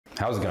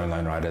How's it going,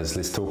 Lone Riders?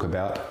 Let's talk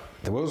about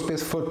the world's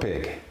best foot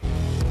peg.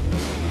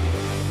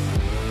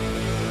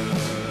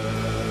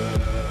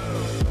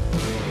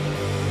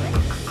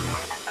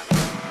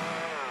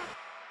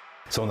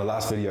 So in the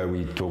last video,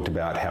 we talked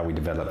about how we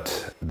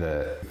developed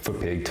the foot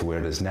peg to where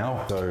it is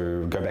now.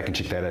 So go back and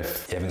check that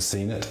if you haven't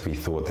seen it. We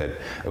thought that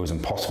it was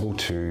impossible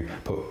to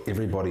put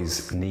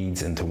everybody's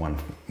needs into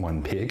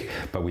one peg,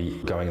 but we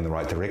going in the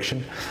right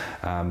direction.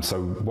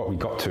 So what we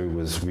got to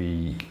was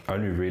we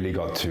only really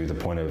got to the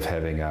point of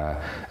having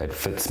it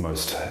fits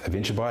most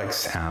adventure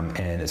bikes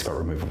and it's got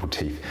removable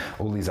teeth.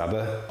 All these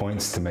other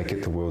points to make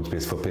it the world's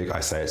best foot peg, I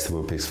say it's the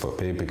world's best foot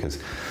peg because,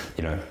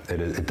 you know,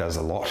 it does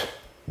a lot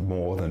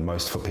more than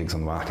most foot pegs on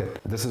the market.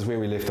 This is where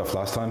we left off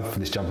last time.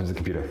 Let's jump into the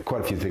computer.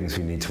 Quite a few things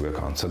we need to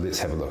work on, so let's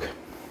have a look.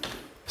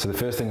 So the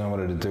first thing I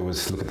wanted to do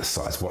was look at the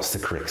size. What's the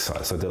correct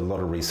size? So I did a lot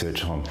of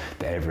research on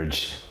the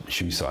average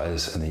shoe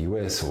size in the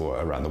US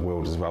or around the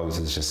world as well. This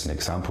is just an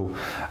example.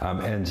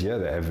 And yeah,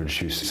 the average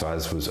shoe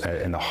size was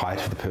in the height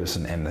of the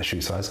person and the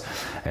shoe size.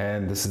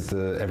 And this is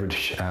the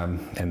average,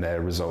 and the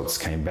results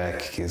came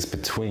back is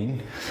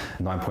between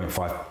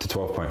 9.5 to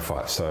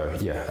 12.5. So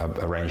yeah,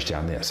 a range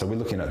down there. So we're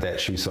looking at that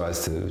shoe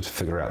size to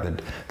figure out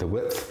the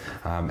width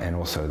and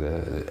also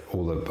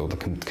all the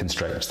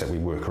constraints that we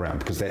work around,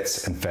 because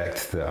that's in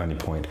fact the only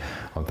point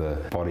of the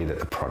body that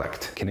the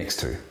product connects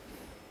to.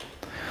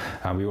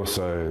 We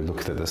also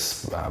looked at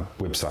this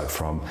website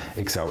from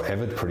XL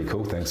Avid, pretty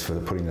cool, thanks for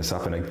putting this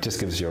up, and it just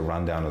gives you a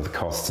rundown of the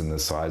costs and the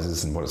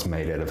sizes and what it's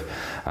made out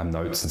of,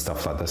 notes and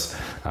stuff like this,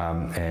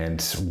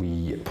 and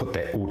we put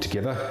that all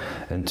together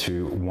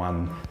into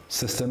one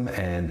system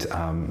and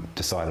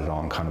decided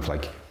on kind of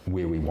like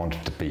where we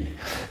wanted to be.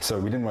 So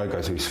we didn't want to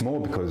go too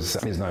small because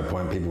there's no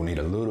point, people need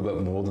a little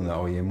bit more than the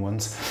OEM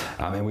ones,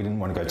 and we didn't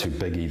want to go too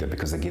big either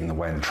because they get in the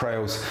way in the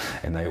trails,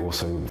 and they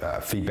also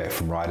feedback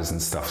from riders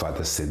and stuff like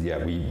this said, yeah,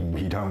 we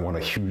don't want a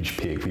huge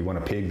peg, we want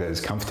a peg that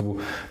is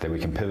comfortable, that we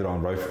can pivot on,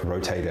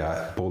 rotate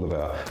our ball of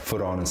our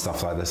foot on and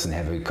stuff like this, and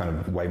have a kind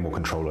of way more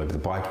control over the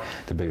bike.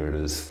 The bigger it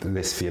is, the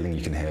less feeling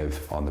you can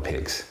have on the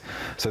pegs.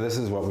 So this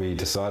is what we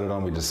decided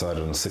on. We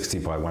decided on 60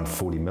 by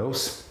 140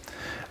 mils.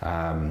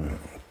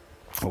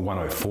 Or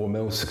 104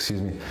 mils,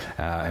 excuse me,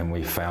 and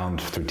we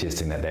found through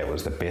testing that that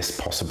was the best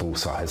possible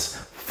size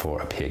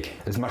for a peg.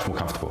 It's much more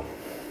comfortable.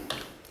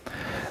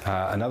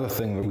 Another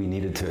thing that we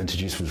needed to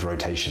introduce was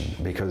rotation,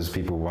 because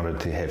people wanted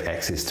to have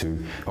access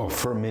to, or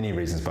for many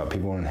reasons, but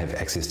people wanted to have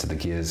access to the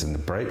gears and the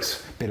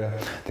brakes better.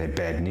 They had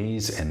bad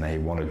knees and they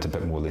wanted a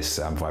bit more less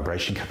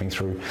vibration coming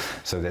through.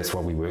 So that's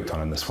what we worked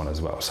on in this one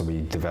as well. So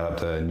we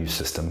developed a new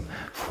system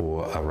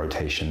for a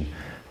rotational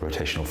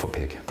foot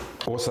peg.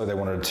 Also, they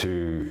wanted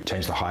to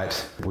change the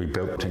height. We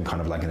built in kind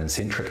of like an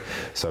eccentric,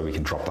 so we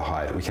can drop the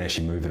height. We can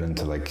actually move it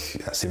into like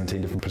 17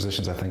 different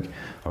positions, I think,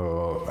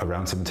 or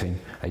around 17,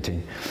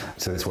 18.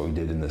 So that's what we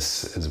did in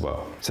this as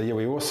well. So yeah,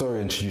 we also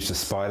introduced a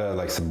spider,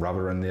 like some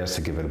rubber in there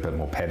to give it a bit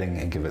more padding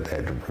and give it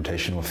that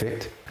rotational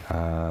effect.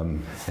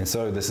 And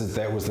so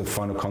that was the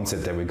final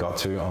concept that we got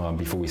to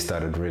before we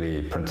started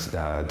really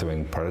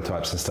doing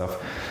prototypes and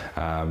stuff.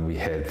 We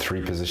had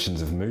 3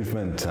 positions of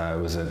movement.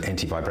 It was an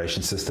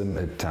anti-vibration system.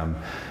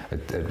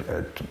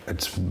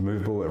 It's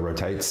movable, it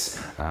rotates,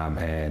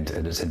 and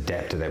it is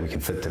adapted that we can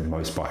fit to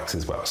most bikes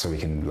as well. So we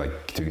can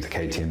like do the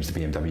KTMs, the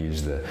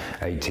BMWs, the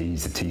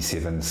ATs, the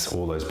T7s,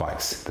 all those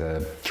bikes,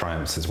 the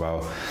Triumphs as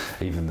well,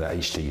 even the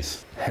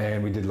HDs.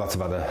 And we did lots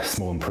of other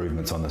small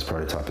improvements on this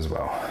prototype as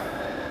well.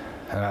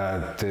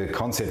 The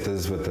concept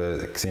is with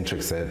the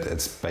eccentrics that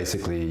it's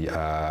basically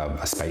a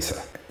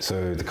spacer.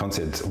 So the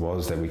concept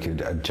was that we could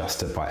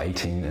adjust it by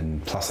 18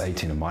 and plus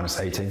 18 and minus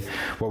 18.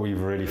 What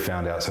we've really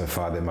found out so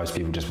far that most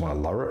people just want to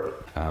lower it.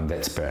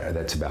 That's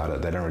about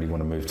it. They don't really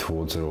want to move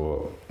towards it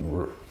or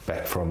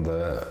back from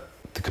the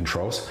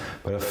controls.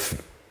 But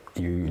if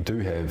you do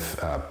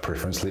have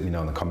preference, let me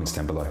know in the comments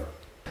down below.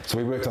 So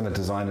we worked on the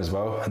design as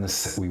well, and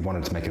we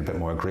wanted to make it a bit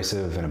more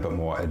aggressive and a bit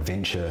more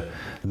adventure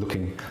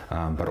looking,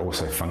 but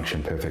also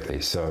function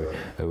perfectly. So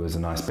it was a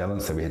nice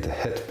balance that we had to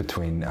hit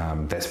between,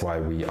 that's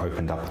why we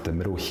opened up the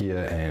middle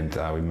here, and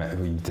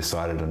we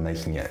decided on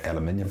making it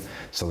aluminium,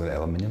 solid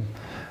aluminium.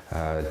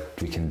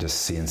 We can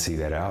just CNC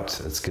that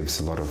out. It gives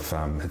a lot of,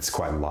 it's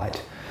quite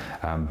light,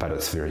 but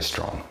it's very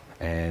strong.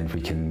 And we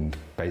can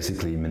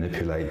basically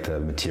manipulate the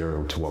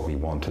material to what we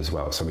want as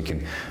well. So we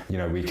can,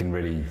 we can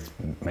really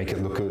make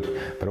it look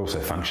good, but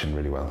also function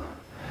really well.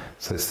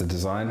 So that's the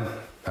design,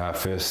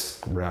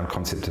 first round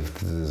concept of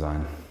the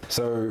design.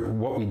 So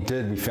what we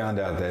did, we found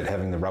out that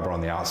having the rubber on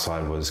the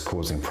outside was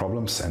causing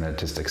problems, and it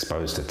just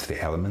exposed it to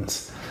the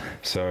elements.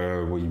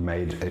 So we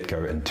made it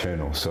go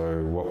internal.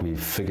 So what we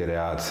figured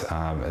out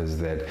is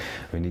that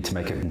we need to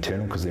make it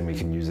internal, because then we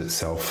can use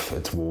itself,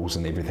 its walls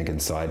and everything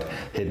inside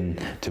hidden,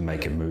 to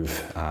make it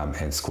move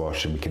and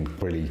squash, and we can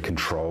really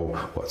control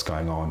what's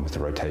going on with the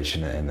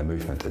rotation and the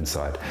movement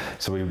inside.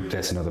 So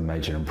that's another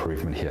major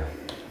improvement here.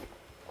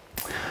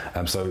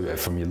 So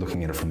from you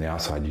looking at it from the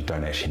outside, you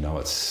don't actually know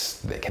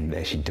that can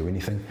actually do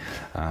anything.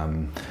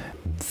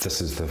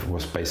 This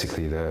was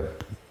basically the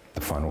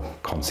the final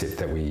concept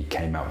that we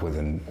came up with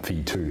in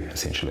V2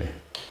 essentially.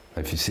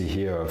 If you see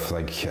here, I've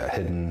like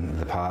hidden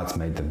the parts,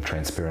 made them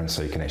transparent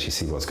so you can actually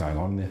see what's going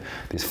on there.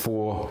 There's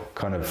 4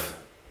 kind of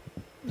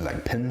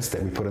like pins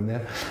that we put in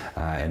there,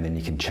 and then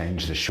you can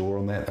change the shore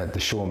on that. The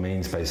shore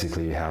means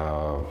basically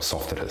how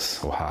soft it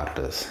is or hard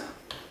it is.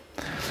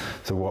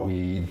 So what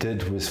we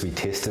did was we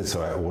tested,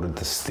 so I ordered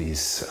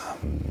these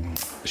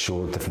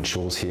different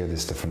shores here,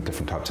 there's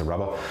different types of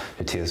rubber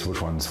to test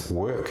which ones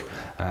work,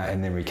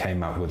 and then we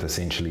came up with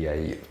essentially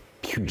a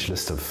huge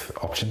list of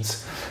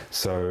options.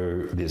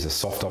 So there's a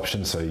soft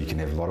option, so you can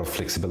have a lot of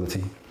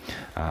flexibility.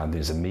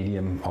 There's a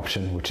medium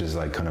option, which is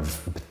like kind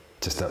of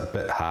just a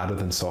bit harder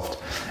than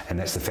soft, and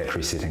that's the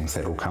factory settings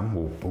that will come.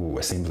 We'll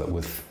assemble it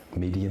with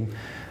medium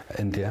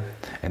in there.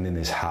 And then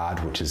there's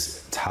hard, which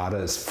is harder.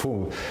 It's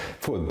for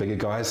bigger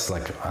guys,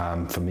 like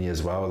for me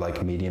as well,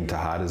 like medium to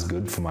hard is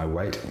good for my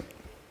weight,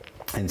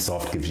 and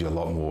soft gives you a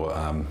lot more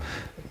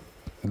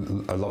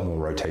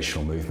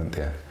rotational movement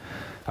there,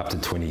 up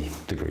to 20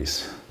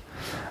 degrees.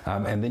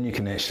 And then you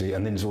can actually,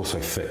 and then there's also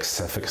a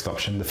fixed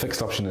option. The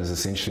fixed option is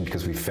essentially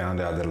because we found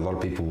out that a lot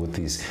of people with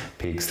these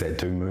pegs that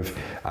do move,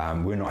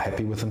 we're not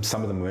happy with them.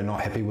 Some of them were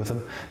not happy with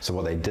them. So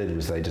what they did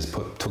was they just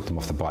took them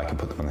off the bike and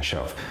put them on the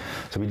shelf.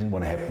 So we didn't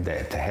want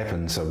that to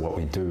happen. So what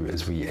we do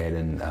is we add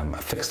in a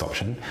fixed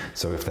option.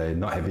 So if they're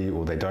not happy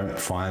or they don't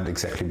find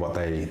exactly what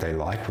they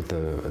like with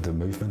the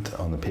movement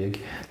on the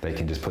peg, they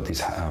can just put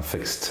these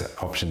fixed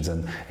options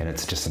in, and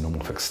it's just a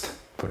normal fixed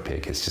foot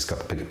peg. It's just got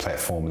the bigger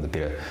platform and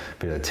the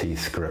better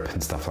teeth, grip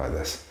and stuff like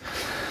this.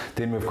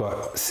 Then we've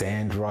got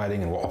sand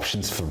riding and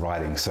options for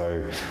riding.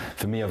 So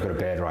for me, I've got a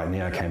bad right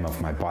knee. I came off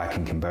my bike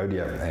in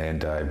Cambodia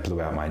and I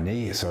blew out my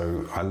knee.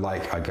 So I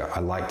like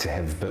to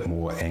have a bit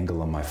more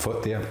angle on my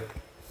foot there.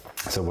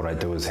 So what I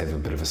do is have a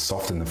bit of a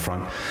soft in the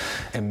front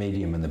and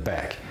medium in the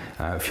back.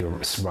 If you're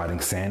riding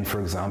sand,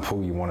 for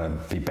example, you want to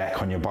be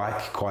back on your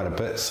bike quite a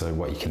bit. So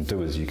what you can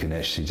do is you can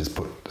actually just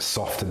put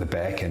soft at the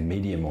back and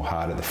medium or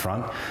hard at the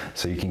front.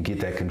 So you can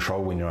get that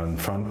control when you're in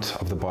front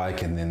of the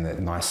bike, and then that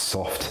nice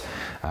soft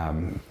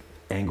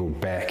angled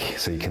back,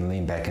 so you can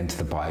lean back into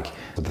the bike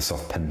with the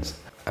soft pins.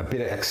 A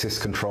better access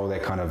control,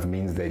 that kind of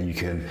means that you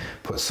can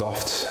put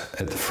soft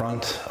at the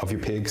front of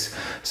your pegs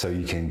so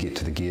you can get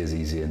to the gears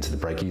easier, into the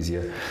brake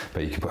easier,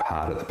 but you can put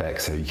hard at the back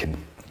so you can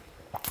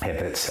have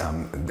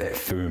that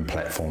firm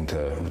platform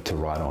to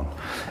ride on.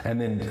 And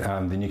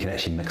then you can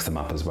actually mix them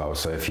up as well.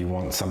 So if you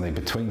want something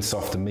between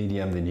soft and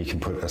medium, then you can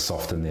put a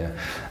soft in there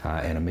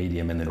and a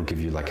medium, and it'll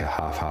give you like a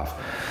half-half.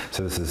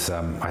 So this is,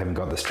 I haven't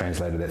got this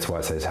translated, that's why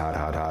it says hard,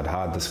 hard, hard,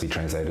 hard. This will be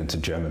translated into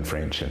German,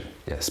 French, and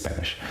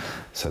Spanish.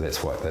 So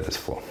that's what that is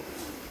for.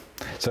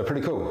 So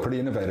pretty cool, pretty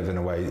innovative in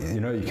a way. You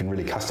know, you can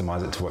really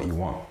customize it to what you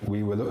want.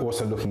 We were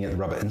also looking at the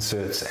rubber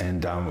inserts,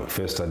 and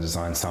first I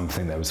designed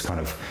something that was kind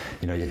of,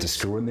 you know, you had to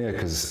screw in there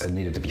because it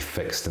needed to be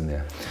fixed in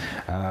there.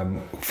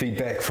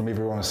 Feedback from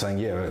everyone is saying,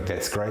 yeah,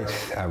 that's great.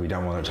 We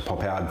don't want it to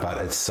pop out,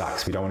 but it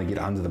sucks. We don't want to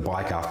get under the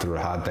bike after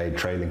a hard day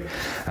trailing,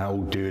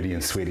 all dirty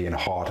and sweaty and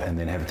hot, and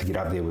then have to get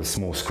up there with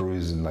small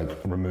screws and like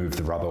remove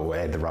the rubber or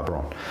add the rubber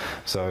on.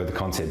 So the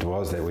concept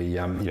was that we,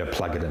 you know,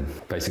 plug it in.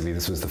 Basically,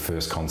 this was the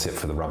first concept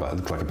for the rubber. It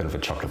looked like a bit of a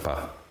chocolate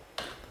bar.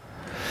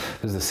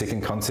 This is the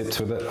second concept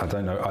with it. I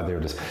don't know, oh, there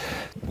it is.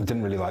 We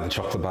didn't really like the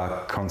chocolate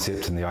bar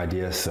concept and the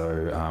idea,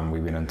 so we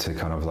went into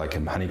kind of like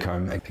a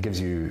honeycomb. It gives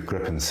you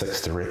grip in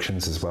 6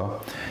 directions as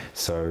well.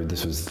 So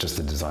this was just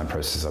the design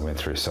process I went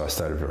through. So I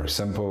started very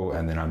simple,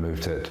 and then I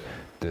moved it.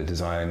 The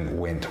design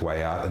went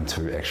way out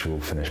into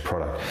actual finished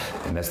product,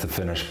 and that's the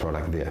finished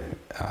product there.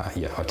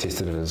 Yeah, I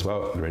tested it as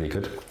well, really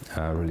good,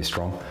 really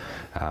strong,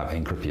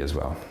 and grippy as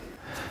well.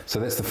 So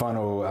that's the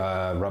final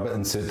rubber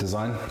insert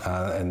design,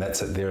 and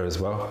that's it there as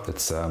well.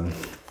 It's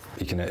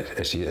you can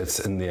actually, it's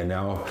in there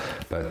now,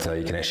 but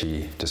you can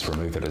actually just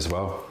remove it as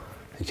well.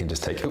 You can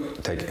just you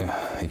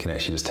can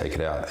actually just take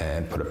it out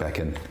and put it back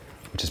in,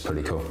 which is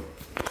pretty cool.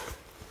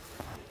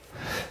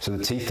 So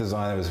the teeth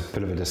design, there was a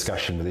bit of a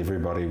discussion with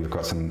everybody. We've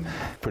got some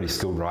pretty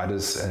skilled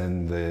riders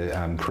in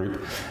the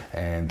group,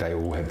 and they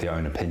all have their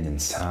own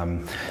opinions.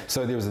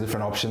 So there was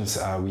different options.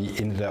 We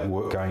ended up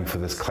going for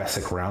this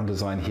classic round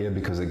design here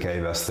because it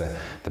gave us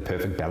the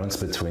perfect balance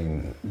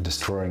between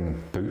destroying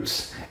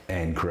boots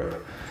and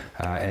grip.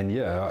 And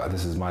yeah,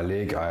 this is my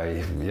leg.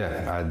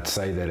 I'd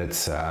say that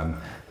it's a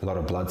lot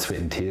of blood, sweat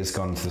and tears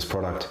gone into this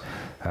product,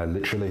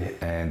 literally,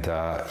 and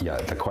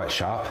yeah, they're quite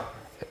sharp.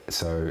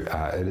 So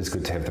it is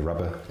good to have the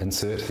rubber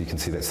insert. You can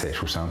see that's the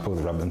actual sample,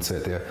 the rubber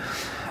insert there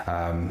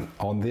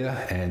on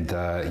there, and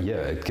yeah,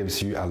 it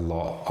gives you a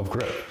lot of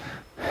grip.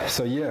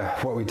 So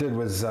yeah, what we did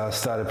was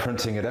started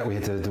printing it out. We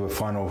had to do a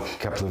final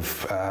couple of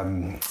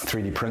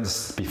 3D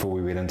prints before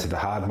we went into the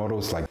hard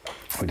models. Like,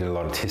 we did a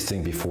lot of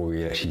testing before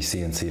we actually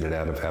CNC'd it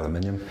out of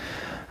aluminium,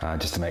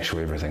 just to make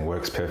sure everything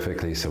works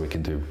perfectly so we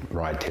can do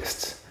ride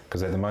tests.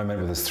 Because at the moment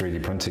with this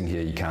 3D printing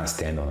here, you can't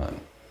stand on it.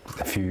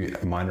 A few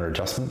minor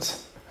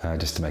adjustments.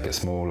 Just to make it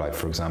small, like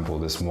for example,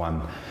 this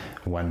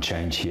one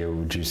change here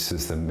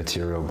reduces the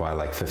material by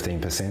like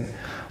 15%,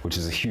 which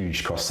is a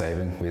huge cost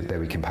saving that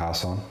we can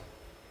pass on.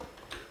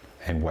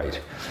 and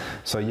weight.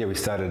 So yeah, we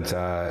started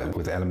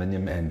with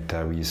aluminium, and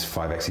we used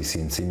 5-axis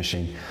CNC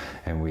machine,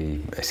 and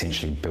we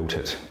essentially built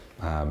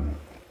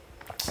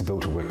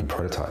a working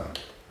prototype.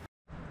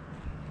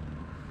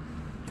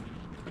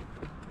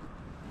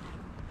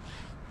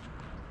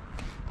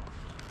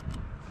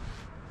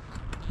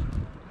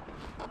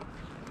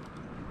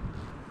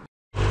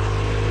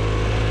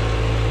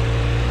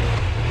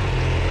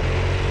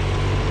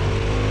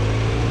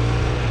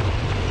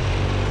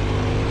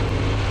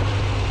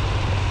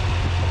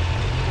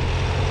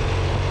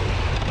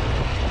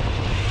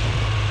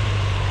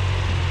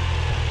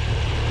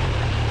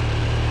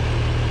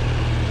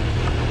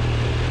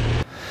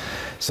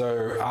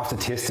 So after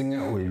testing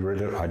it,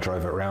 I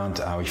drove it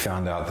around, we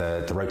found out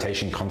that the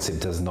rotation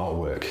concept does not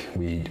work.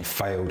 We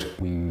failed,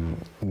 we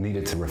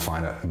needed to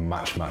refine it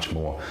much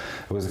more.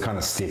 It was kind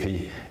of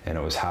steppy, and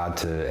it was hard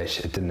to,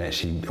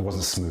 it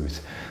wasn't smooth.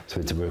 So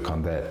we had to work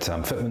on that.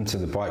 Fitment to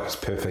the bike was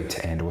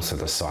perfect, and also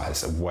the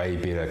size, way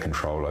better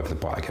control over the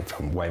bike. It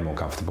felt way more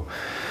comfortable.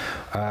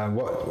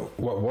 What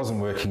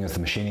wasn't working is the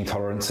machining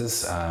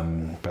tolerances,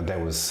 but that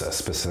was a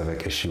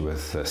specific issue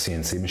with the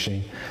CNC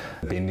machine.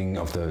 The bending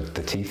of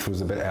the teeth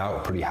was a bit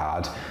out, pretty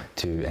hard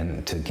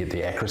to get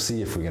the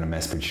accuracy if we're going to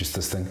mass produce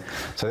this thing.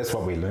 So that's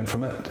what we learned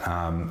from it,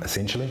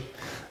 essentially.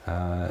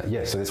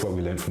 So that's what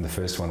we learned from the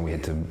first one. We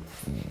had to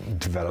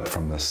develop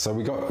from this. So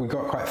we got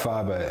quite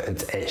far, but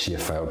it's actually a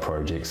failed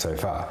project so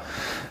far.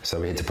 So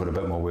we had to put a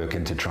bit more work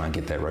in to try and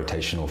get that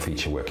rotational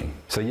feature working.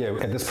 So yeah,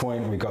 at this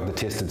point we got the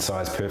tested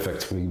size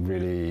perfect. We're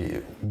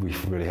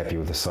really happy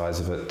with the size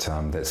of it.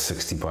 That's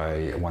 60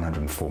 by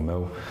 104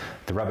 mil.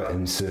 The rubber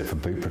insert for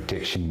boot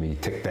protection, we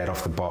ticked that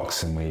off the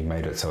box, and we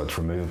made it so it's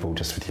removable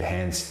just with your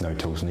hands, no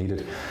tools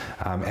needed,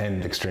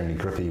 and extremely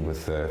grippy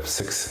with the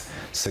six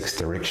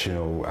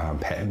directional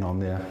pattern on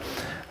there.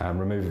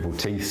 Removable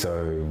teeth,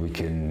 so we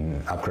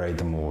can upgrade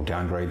them or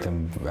downgrade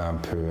them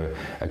per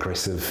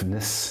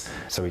aggressiveness.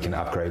 So we can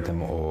upgrade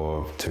them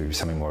or to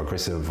something more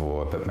aggressive,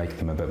 or make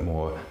them a bit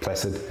more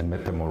placid and a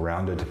bit more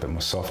rounded, a bit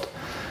more soft.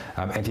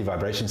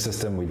 Anti-vibration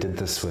system, we did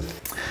this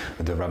with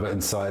the rubber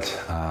inside,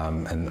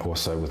 and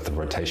also with the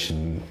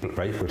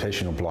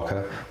rotational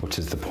blocker, which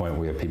is the point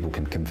where people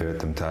can convert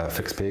them to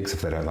fixed pegs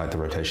if they don't like the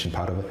rotation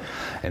part of it,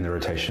 and the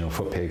rotational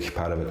foot peg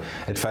part of it.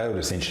 It failed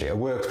essentially. It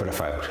worked, but it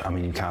failed. I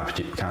mean, you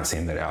can't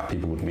send that out.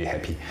 People wouldn't be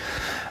happy.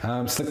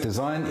 Slick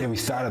design, yeah, we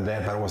started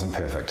that, but it wasn't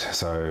perfect.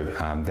 So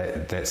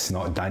that's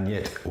not done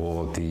yet,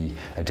 or the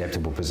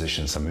adaptable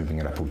position, so moving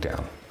it up or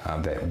down.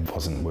 That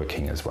wasn't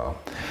working as well.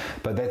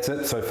 But that's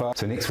it so far.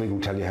 So next week we'll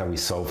tell you how we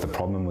solved the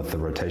problem with the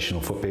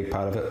rotational foot peg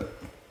part of it,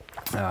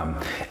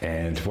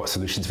 and what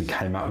solutions we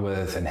came up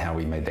with and how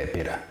we made that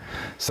better.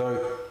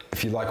 So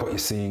if you like what you're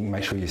seeing,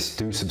 make sure you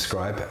do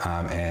subscribe,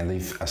 and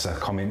leave us a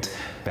comment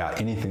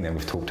about anything that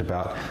we've talked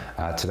about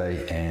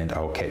today, and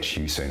I'll catch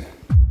you soon.